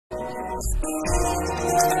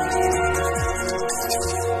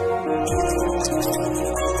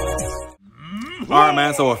Alright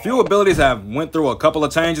man, so a few abilities have went through a couple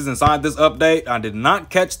of changes inside this update. I did not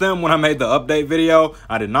catch them when I made the update video.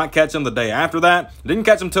 I did not catch them the day after that. I didn't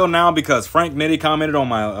catch them till now because Frank Nitty commented on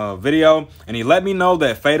my video and he let me know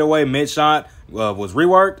that Fadeaway mid shot was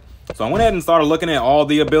reworked. So I went ahead and started looking at all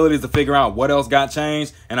the abilities to figure out what else got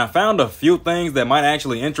changed, and I found a few things that might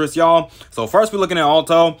actually interest y'all. So first we're looking at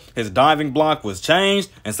Alto. His diving block was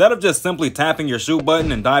changed. Instead of just simply tapping your shoot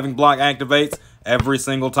button and diving block activates every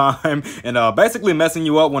single time and basically messing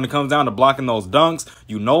you up when it comes down to blocking those dunks,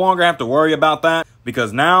 you no longer have to worry about that,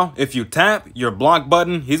 because now if you tap your block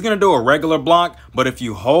button, he's going to do a regular block, but if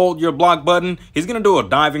you hold your block button, he's going to do a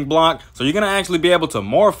diving block. So you're going to actually be able to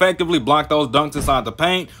more effectively block those dunks inside the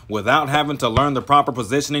paint without having to learn the proper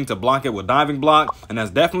positioning to block it with diving block, and that's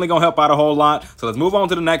definitely going to help out a whole lot. So let's move on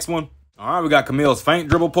to the next one. All right, we got Kamil's feint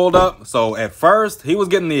dribble pulled up. So at first, he was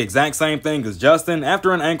getting the exact same thing as Justin.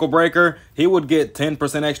 After an ankle breaker, he would get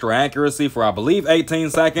 10% extra accuracy for, I believe,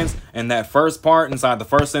 18 seconds. And that first part inside the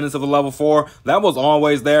first sentence of the level 4, that was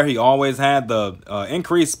always there. He always had the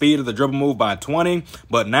increased speed of the dribble move by 20.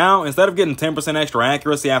 But now, instead of getting 10% extra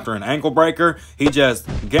accuracy after an ankle breaker, he just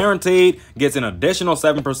guaranteed gets an additional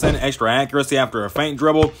 7% extra accuracy after a feint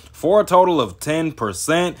dribble for a total of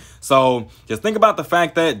 10%. So just think about the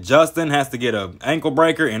fact that Justin has to get an ankle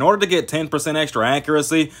breaker in order to get 10% extra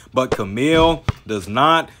accuracy, but Kamil does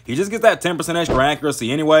not. He just gets that 10% extra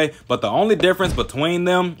accuracy anyway, but the only difference between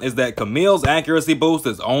them is that Kamil's accuracy boost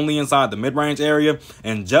is only inside the mid-range area,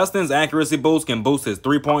 and Justin's accuracy boost can boost his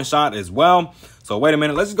three-point shot as well. So wait a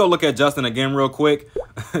minute, let's just go look at Justin again real quick,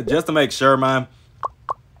 just to make sure, man.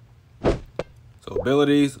 So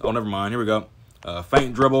abilities, oh, never mind, here we go.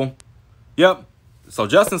 Feint dribble, yep. So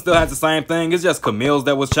Justin still has the same thing. It's just Kamil's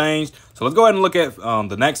that was changed. So let's go ahead and look at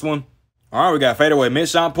the next one. All right, we got Fadeaway mid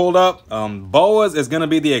shot pulled up. Boa's is going to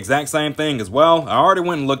be the exact same thing as well. I already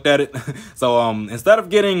went and looked at it. So instead of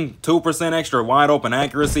getting 2% extra wide open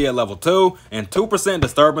accuracy at level 2 and 2%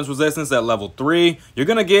 disturbance resistance at level 3, you're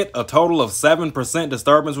going to get a total of 7%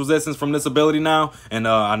 disturbance resistance from this ability now. And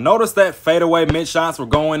I noticed that Fadeaway mid shots were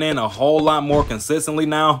going in a whole lot more consistently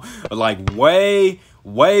now, like way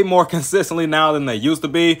more consistently now than they used to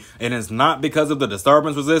be, and it's not because of the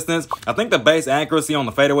disturbance resistance. I think the base accuracy on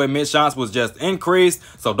the fadeaway mid shots was just increased,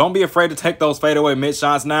 so don't be afraid to take those fadeaway mid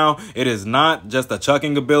shots now. It is not just a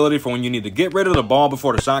chucking ability for when you need to get rid of the ball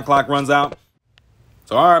before the shot clock runs out.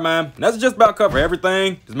 So all right, man, that's just about cover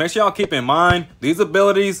everything. Just make sure y'all keep in mind these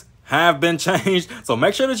abilities have been changed, so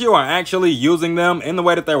make sure that you are actually using them in the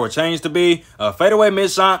way that they were changed to be. Fadeaway mid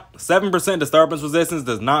shot, 7% disturbance resistance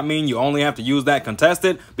does not mean you only have to use that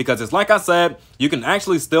contested, because it's like I said, you can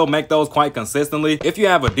actually still make those quite consistently if you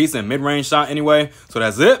have a decent mid-range shot anyway. So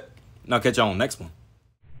that's it, and I'll catch you on the next one.